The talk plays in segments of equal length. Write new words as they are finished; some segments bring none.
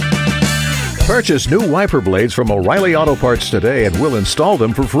Purchase new wiper blades from O'Reilly Auto Parts today and we'll install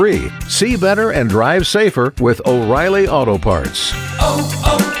them for free. See better and drive safer with O'Reilly Auto Parts.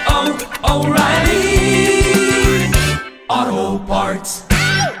 Oh, Auto Parts.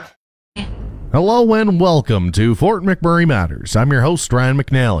 Hello and welcome to Fort McMurray Matters. I'm your host, Ryan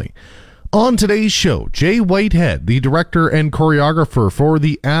McNally. On today's show, Jay Whitehead, the director and choreographer for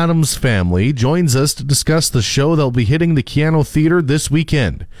the Addams Family, joins us to discuss the show that will be hitting the Keyano Theater this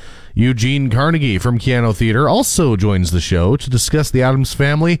weekend. Eugene Carnegie from Keyano Theater also joins the show to discuss the Addams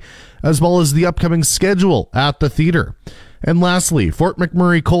Family, as well as the upcoming schedule at the theater. And lastly, Fort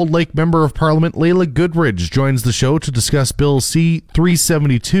McMurray-Cold Lake Member of Parliament Laila Goodridge joins the show to discuss Bill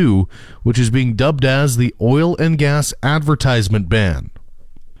C-372, which is being dubbed as the Oil and Gas Advertisement Ban.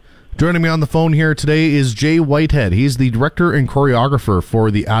 Joining me on the phone here today is Jay Whitehead. He's the director and choreographer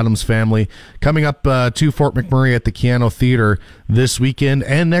for the Addams Family, coming up to Fort McMurray at the Keyano Theater this weekend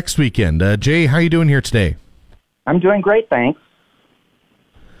and next weekend. Jay, how are you doing here today? I'm doing great, thanks.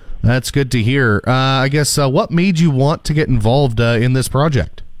 That's good to hear. I guess what made you want to get involved in this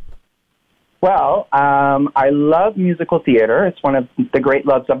project? Well, I love musical theater. It's one of the great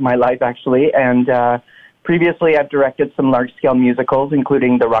loves of my life, actually, and previously, I've directed some large-scale musicals,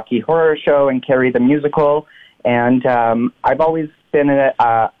 including the Rocky Horror Show and Carrie the Musical, and I've always been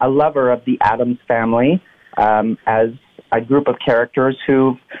a lover of the Addams Family as a group of characters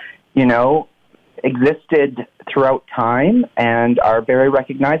who've, existed throughout time and are very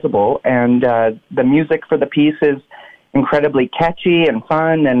recognizable, and the music for the piece is incredibly catchy and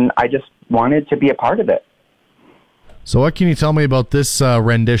fun, and I just wanted to be a part of it. So what can you tell me about this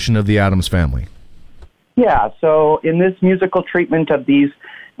rendition of the Addams Family? Yeah, so in this musical treatment of these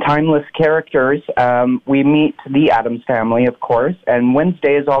timeless characters, we meet the Addams Family, of course, and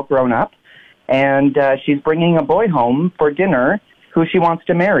Wednesday is all grown up, and she's bringing a boy home for dinner who she wants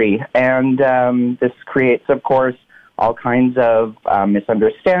to marry, and this creates, of course, all kinds of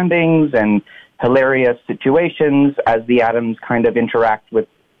misunderstandings and hilarious situations as the Addams kind of interact with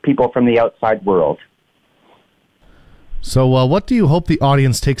people from the outside world. So what do you hope the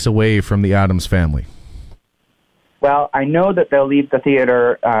audience takes away from the Addams Family? Well, I know that they'll leave the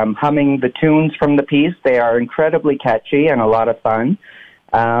theater humming the tunes from the piece. They are incredibly catchy and a lot of fun.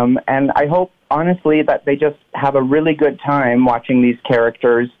 And I hope, honestly, that they just have a really good time watching these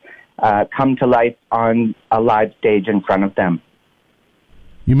characters come to life on a live stage in front of them.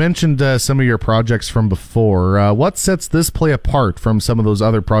 You mentioned some of your projects from before. What sets this play apart from some of those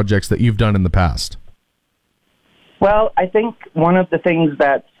other projects that you've done in the past? Well, I think one of the things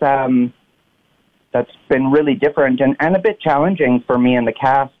that's been really different and a bit challenging for me and the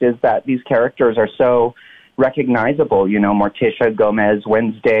cast is that these characters are so recognizable. Morticia, Gomez,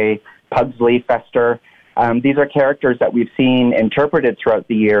 Wednesday, Pugsley, Fester. These are characters that we've seen interpreted throughout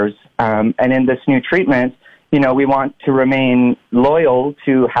the years. And in this new treatment, we want to remain loyal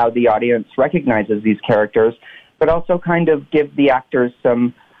to how the audience recognizes these characters, but also kind of give the actors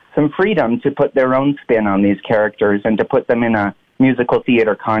some freedom to put their own spin on these characters and to put them in a musical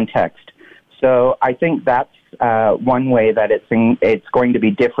theater context. So I think that's one way that it's going to be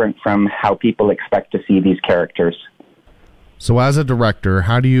different from how people expect to see these characters. So as a director,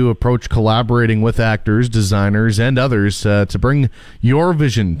 how do you approach collaborating with actors, designers, and others to bring your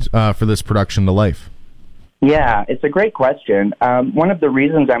vision for this production to life? Yeah, it's a great question. One of the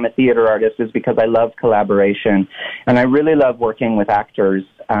reasons I'm a theater artist is because I love collaboration, and I really love working with actors.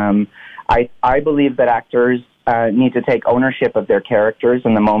 I believe that actors need to take ownership of their characters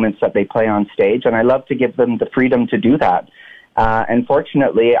and the moments that they play on stage, and I love to give them the freedom to do that. And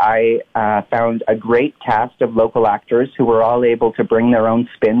fortunately, I found a great cast of local actors who were all able to bring their own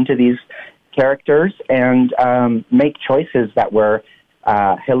spin to these characters and make choices that were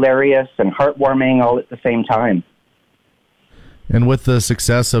hilarious and heartwarming all at the same time. And with the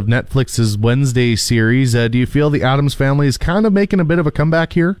success of Netflix's Wednesday series, do you feel the Addams Family is kind of making a bit of a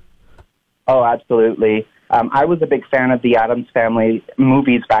comeback here? Oh, absolutely. I was a big fan of the Addams Family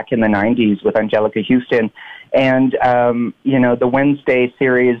movies back in the 90s with Angelica Houston. And, the Wednesday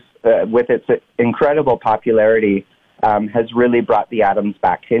series, with its incredible popularity, has really brought the Addams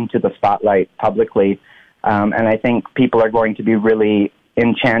back into the spotlight publicly. And I think people are going to be really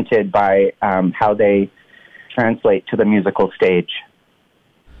enchanted by how they translate to the musical stage.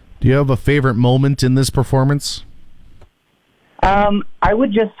 Do you have a favorite moment in this performance? I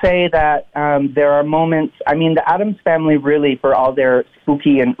would just say that there are moments, the Addams Family really, for all their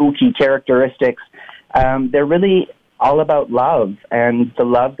spooky and ooky characteristics, they're really all about love and the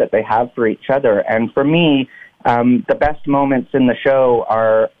love that they have for each other. And for me, the best moments in the show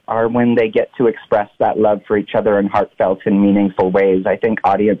are when they get to express that love for each other in heartfelt and meaningful ways. I think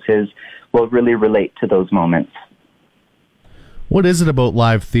audiences will really relate to those moments. What is it about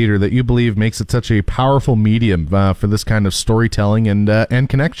live theater that you believe makes it such a powerful medium for this kind of storytelling and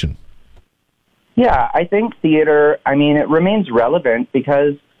connection? Yeah, I think theater, it remains relevant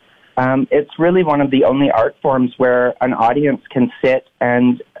because it's really one of the only art forms where an audience can sit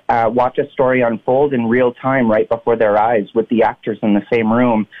and watch a story unfold in real time right before their eyes with the actors in the same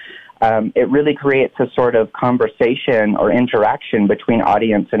room. It really creates a sort of conversation or interaction between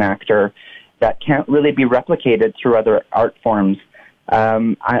audience and actor that can't really be replicated through other art forms.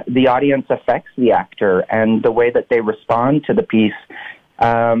 The audience affects the actor, and the way that they respond to the piece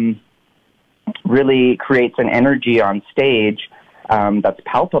really creates an energy on stage that's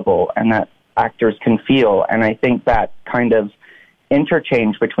palpable and that actors can feel. And I think that kind of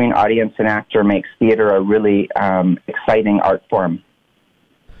interchange between audience and actor makes theater a really exciting art form.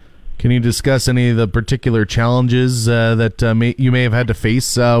 Can you discuss any of the particular challenges that you may have had to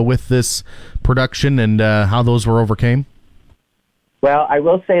face with this production and how those were overcame? Well, I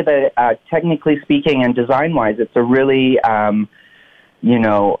will say that technically speaking and design-wise, it's a really,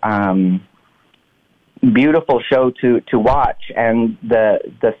 beautiful show to watch. And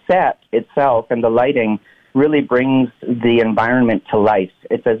the set itself and the lighting really brings the environment to life.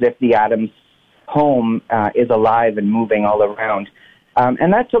 It's as if the Addams home is alive and moving all around.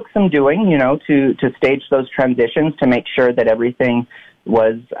 And that took some doing, to stage those transitions to make sure that everything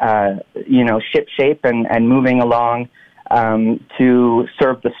was, ship-shape and moving along to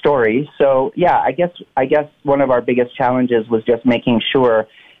serve the story. So, yeah, I guess one of our biggest challenges was just making sure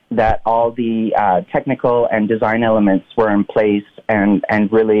that all the technical and design elements were in place and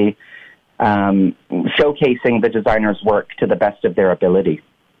really showcasing the designer's work to the best of their ability.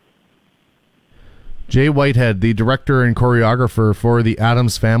 Jay Whitehead, the director and choreographer for the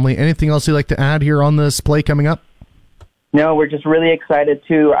Addams Family. Anything else you'd like to add here on this play coming up? No, we're just really excited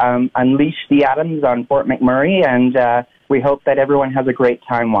to unleash the Addams on Fort McMurray, and we hope that everyone has a great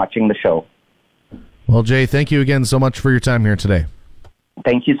time watching the show. Well, Jay, thank you again so much for your time here today.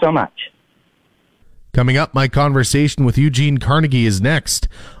 Thank you so much. Coming up, my conversation with Eugene Carnegie is next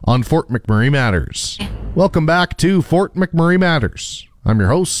on Fort McMurray Matters. Welcome back to Fort McMurray Matters. I'm your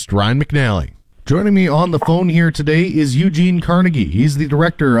host, Ryan McNally. Joining me on the phone here today is Eugene Carnegie. He's the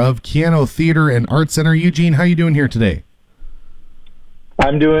director of Keyano Theater and Art Center. Eugene, how are you doing here today?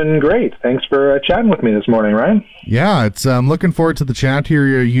 I'm doing great. Thanks for chatting with me this morning, Ryan. Yeah, I'm looking forward to the chat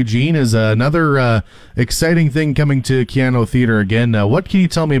here, Eugene. Is another exciting thing coming to Keyano Theater again. What can you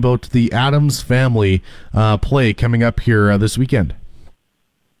tell me about the Addams Family play coming up here this weekend?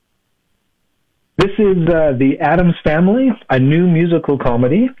 This is the Addams Family, a new musical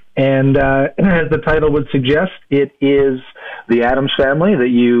comedy. And as the title would suggest, it is the Addams Family that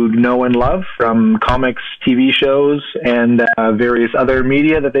you know and love from comics, TV shows, and various other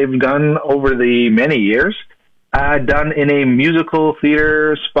media that they've done over the many years, done in a musical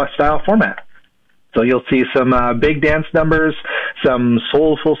theater style format. So you'll see some big dance numbers, some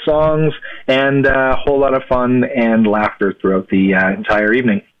soulful songs, and a whole lot of fun and laughter throughout the entire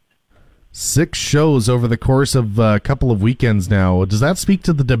evening. 6 shows over the course of a couple of weekends now. Does that speak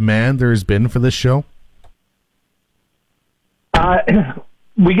to the demand there's been for this show?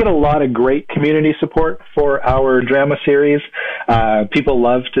 We get a lot of great community support for our drama series. People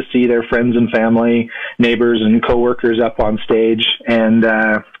love to see their friends and family, neighbors, and coworkers up on stage. And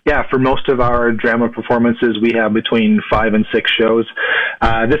for most of our drama performances, we have between 5 and 6 shows.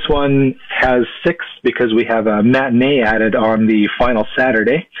 This one has 6 because we have a matinee added on the final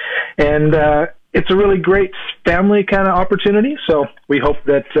Saturday. And it's a really great family kind of opportunity. So we hope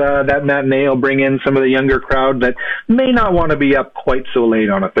that that matinee will bring in some of the younger crowd that may not want to be up quite so late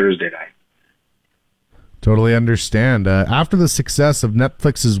on a Thursday night. Totally understand. After the success of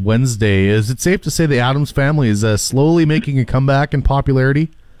Netflix's Wednesday, is it safe to say the Addams Family is slowly making a comeback in popularity?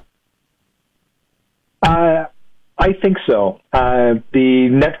 I think so. The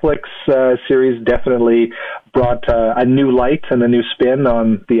Netflix series definitely brought a new light and a new spin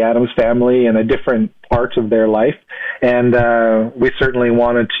on the Addams Family and a different part of their life. And we certainly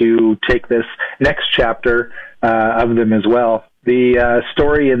wanted to take this next chapter of them as well. The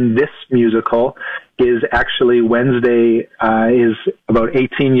story in this musical is actually Wednesday is about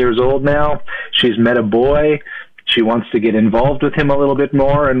 18 years old now. She's met a boy. She wants to get involved with him a little bit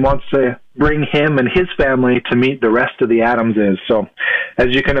more and wants to bring him and his family to meet the rest of the Addamses. So, as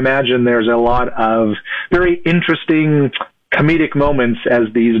you can imagine, there's a lot of very interesting comedic moments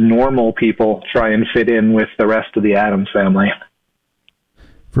as these normal people try and fit in with the rest of the Addams family.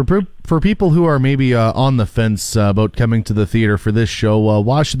 For people who are maybe on the fence about coming to the theater for this show,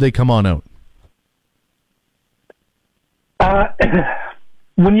 why should they come on out?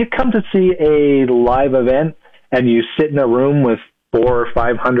 When you come to see a live event and you sit in a room with 400 or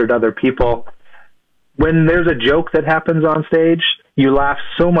 500 other people, when there's a joke that happens on stage, you laugh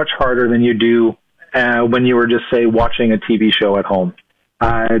so much harder than you do when you were just, say, watching a TV show at home.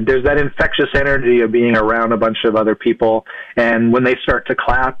 There's that infectious energy of being around a bunch of other people, and when they start to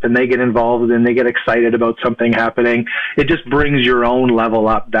clap and they get involved and they get excited about something happening, it just brings your own level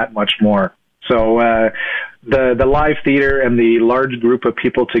up that much more. So the live theater and the large group of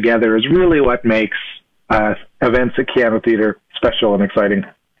people together is really what makes events at Keyano Theater special and exciting.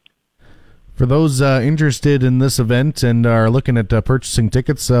 For those interested in this event and are looking at purchasing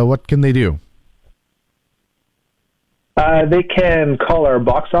tickets, what can they do? They can call our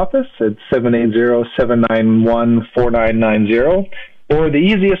box office at 780-791-4990, or the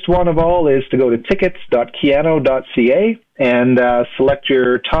easiest one of all is to go to tickets.keyano.ca and select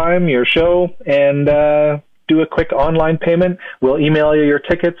your time, your show, and do a quick online payment. We'll email you your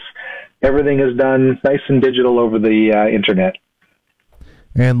tickets. Everything is done nice and digital over the internet.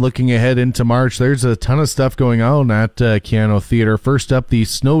 And looking ahead into March, there's a ton of stuff going on at Keyano Theater. First up, the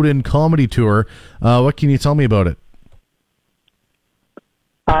Snowed-In Comedy Tour. What can you tell me about it?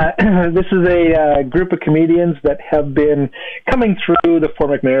 This is a group of comedians that have been coming through the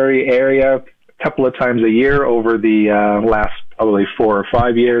Fort McMurray area a couple of times a year over the last probably 4 or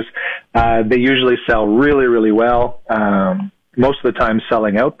 5 years. They usually sell really, really well, most of the time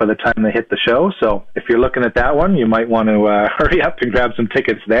selling out by the time they hit the show. So if you're looking at that one, you might want to hurry up and grab some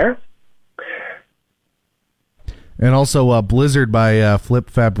tickets there. And also Blizzard by Flip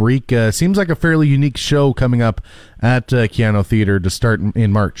Fabrique. Seems like a fairly unique show coming up at Keyano Theater to start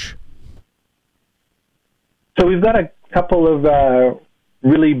in March. So we've got a couple of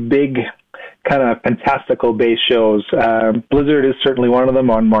really big kind of fantastical-based shows. Blizzard is certainly one of them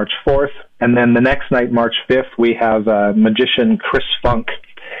on March 4th. And then the next night, March 5th, we have magician Chris Funk.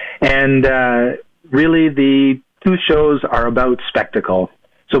 And really the two shows are about spectacle.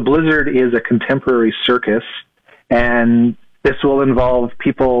 So Blizzard is a contemporary circus, and this will involve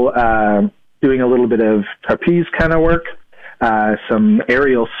people doing a little bit of trapeze kind of work, some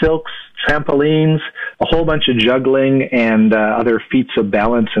aerial silks, trampolines, a whole bunch of juggling, and other feats of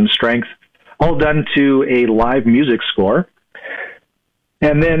balance and strength, all done to a live music score.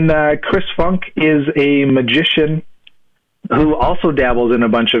 And then Chris Funk is a magician who also dabbles in a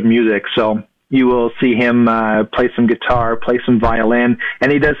bunch of music. So you will see him play some guitar, play some violin,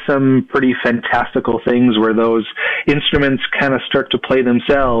 and he does some pretty fantastical things where those instruments kind of start to play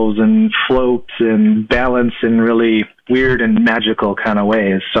themselves and float and balance in really weird and magical kind of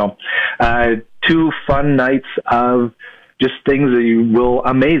ways. So 2 fun nights of just things that will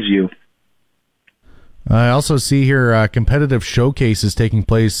amaze you. I also see here competitive showcases taking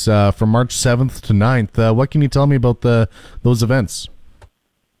place from March 7th to 9th. What can you tell me about those events?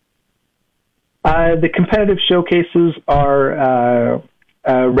 The competitive showcases are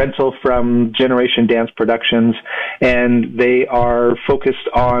rental from Generation Dance Productions, and they are focused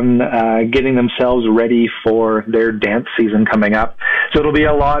on getting themselves ready for their dance season coming up. So it'll be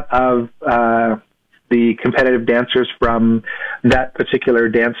a lot of the competitive dancers from that particular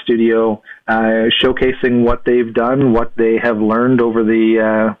dance studio showcasing what they've done, what they have learned over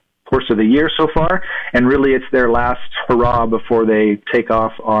the course of the year so far, and really it's their last hurrah before they take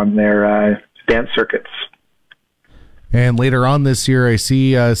off on their dance circuits. And later on this year, I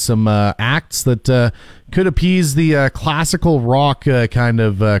see some acts that could appease the classical rock kind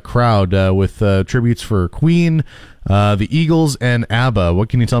of crowd with tributes for Queen, the Eagles, and ABBA. What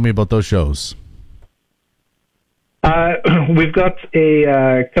can you tell me about those shows? We've got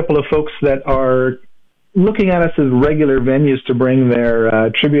a couple of folks that are looking at us as regular venues to bring their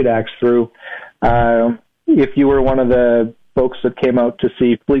tribute acts through. If you were one of the folks that came out to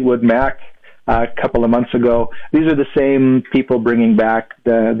see Fleetwood Mac a couple of months ago, these are the same people bringing back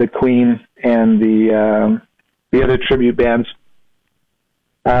the Queen and the other tribute bands.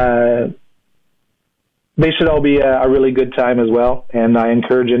 They should all be a really good time as well, and I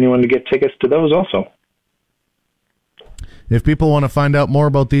encourage anyone to get tickets to those also. If people want to find out more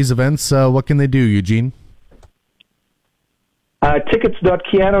about these events, what can they do, Eugene?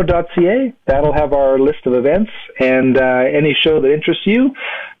 Tickets.keyano.ca. That'll have our list of events, and any show that interests you,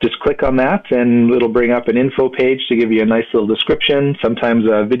 just click on that, and it'll bring up an info page to give you a nice little description, sometimes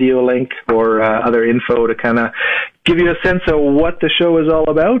a video link or other info to kind of give you a sense of what the show is all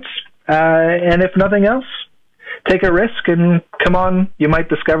about. And if nothing else, take a risk and come on. You might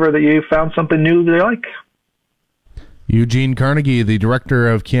discover that you found something new that you like. Eugene Carnegie, the director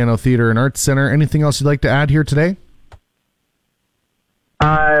of Keyano Theatre and Arts Center. Anything else you'd like to add here today?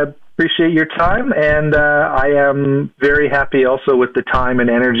 I appreciate your time, and I am very happy also with the time and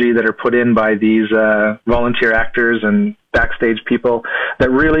energy that are put in by these volunteer actors and backstage people that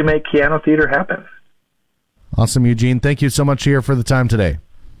really make Keyano Theatre happen. Awesome, Eugene. Thank you so much here for the time today.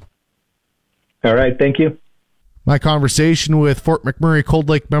 All right, thank you. My conversation with Fort McMurray-Cold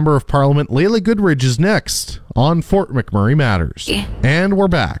Lake Member of Parliament Laila Goodridge is next on Fort McMurray Matters. And we're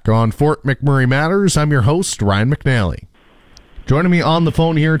back on Fort McMurray Matters. I'm your host, Ryan McNally. Joining me on the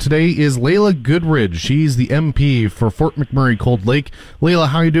phone here today is Laila Goodridge. She's the MP for Fort McMurray-Cold Lake. Laila,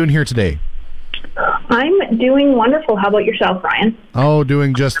 how are you doing here today? I'm doing wonderful. How about yourself, Ryan? Oh,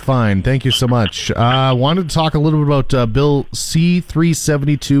 doing just fine. Thank you so much. I wanted to talk a little bit about Bill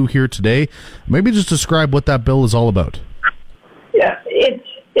C-372 here today. Maybe just describe what that bill is all about. Yeah,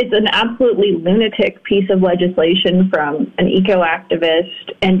 it's an absolutely lunatic piece of legislation from an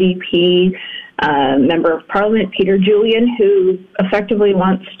eco-activist, NDP, member of Parliament, Peter Julian, who effectively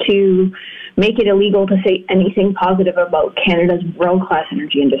wants to make it illegal to say anything positive about Canada's world-class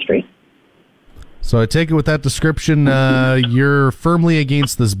energy industry. So I take it with that description, you're firmly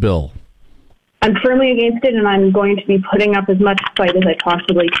against this bill. I'm firmly against it, and I'm going to be putting up as much fight as I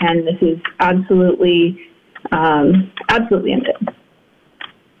possibly can. This is absolutely insane.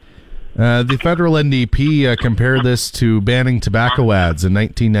 The federal NDP compared this to banning tobacco ads in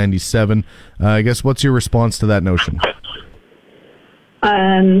 1997. I guess what's your response to that notion?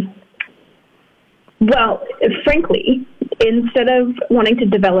 Well, frankly, instead of wanting to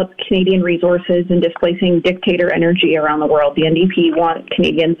develop Canadian resources and displacing dictator energy around the world, the NDP want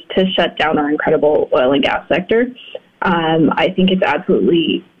Canadians to shut down our incredible oil and gas sector. I think it's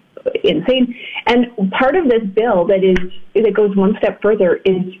absolutely insane. And part of this bill that goes one step further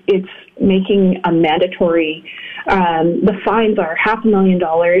is it's making a mandatory, the fines are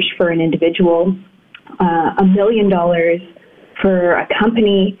 $500,000 for an individual, $1 million for a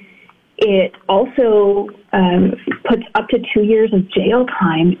company. It also puts up to 2 years of jail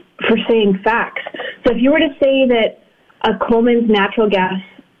time for saying facts. So if you were to say that a Coleman's natural gas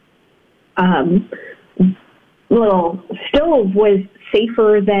little stove was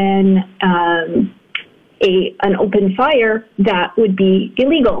safer than an open fire, that would be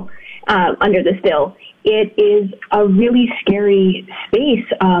illegal under this bill. It is a really scary space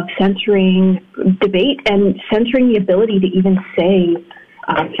of censoring debate and censoring the ability to even say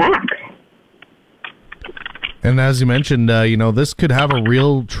facts. And as you mentioned, this could have a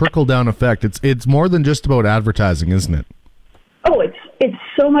real trickle-down effect. It's more than just about advertising, isn't it? Oh, it's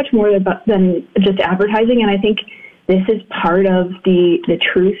so much more than just advertising, and I think this is part of the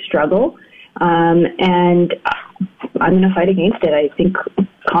true struggle. And I'm going to fight against it. I think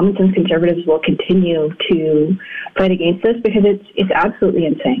common sense conservatives will continue to fight against this because it's absolutely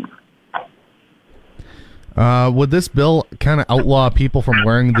insane. Would this bill kind of outlaw people from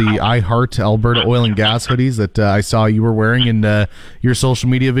wearing the I Heart Alberta Oil and Gas hoodies that I saw you were wearing in your social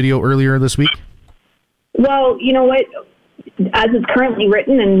media video earlier this week? Well, you know what? As it's currently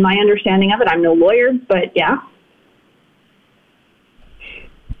written and my understanding of it, I'm no lawyer, but yeah.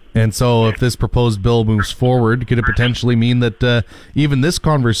 And so if this proposed bill moves forward, could it potentially mean that even this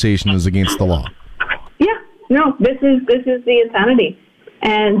conversation is against the law? Yeah. No, this is the insanity.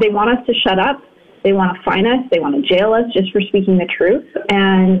 And they want us to shut up. They want to fine us. They want to jail us just for speaking the truth.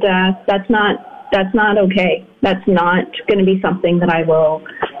 And that's not okay. That's not going to be something that I will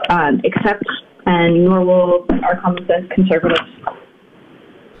accept, and nor will our common sense conservatives.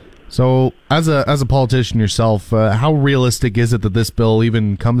 So, as a politician yourself, how realistic is it that this bill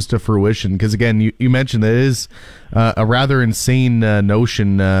even comes to fruition? Because again, you mentioned that it is a rather insane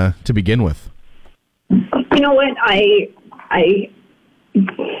notion to begin with. You know what?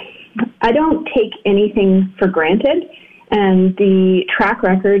 I don't take anything for granted, and the track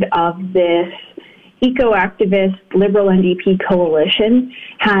record of this eco-activist Liberal NDP coalition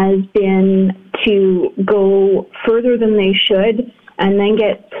has been to go further than they should and then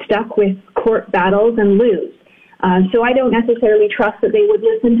get stuck with court battles and lose. So I don't necessarily trust that they would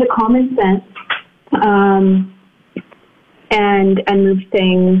listen to common sense and move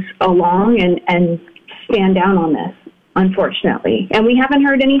things along and stand down on this. Unfortunately. And we haven't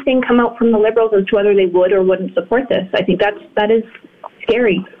heard anything come out from the Liberals as to whether they would or wouldn't support this. I think that is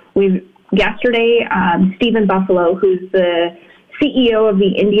scary. Yesterday, Stephen Buffalo, who's the CEO of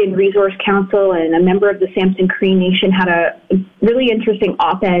the Indian Resource Council and a member of the Samson Cree Nation, had a really interesting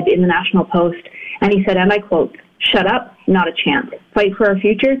op-ed in the National Post. And he said, and I quote, "Shut up, not a chance. Fight for our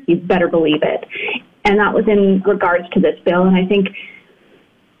future, you better believe it." And that was in regards to this bill. And I think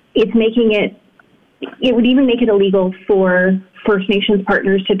it's making it it would even make it illegal for First Nations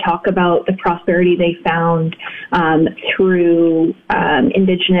partners to talk about the prosperity they found through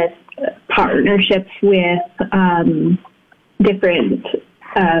Indigenous partnerships with different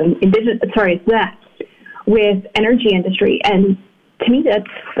with energy industry. And to me,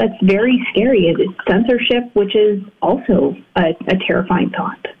 that's very scary. It's censorship, which is also a terrifying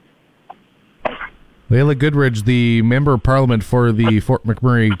thought. Laila Goodridge, the Member of Parliament for the Fort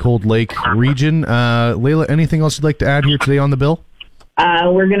McMurray-Cold Lake region. Laila, anything else you'd like to add here today on the bill?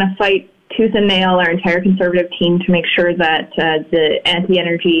 We're going to fight tooth and nail, our entire Conservative team, to make sure that the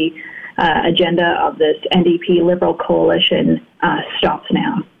anti-energy agenda of this NDP Liberal coalition stops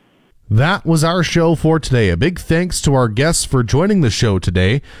now. That was our show for today. A big thanks to our guests for joining the show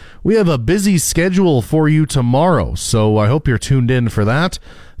today. We have a busy schedule for you tomorrow, so I hope you're tuned in for that.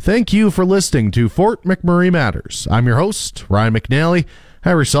 Thank you for listening to Fort McMurray Matters. I'm your host, Ryan McNally.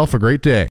 Have yourself a great day.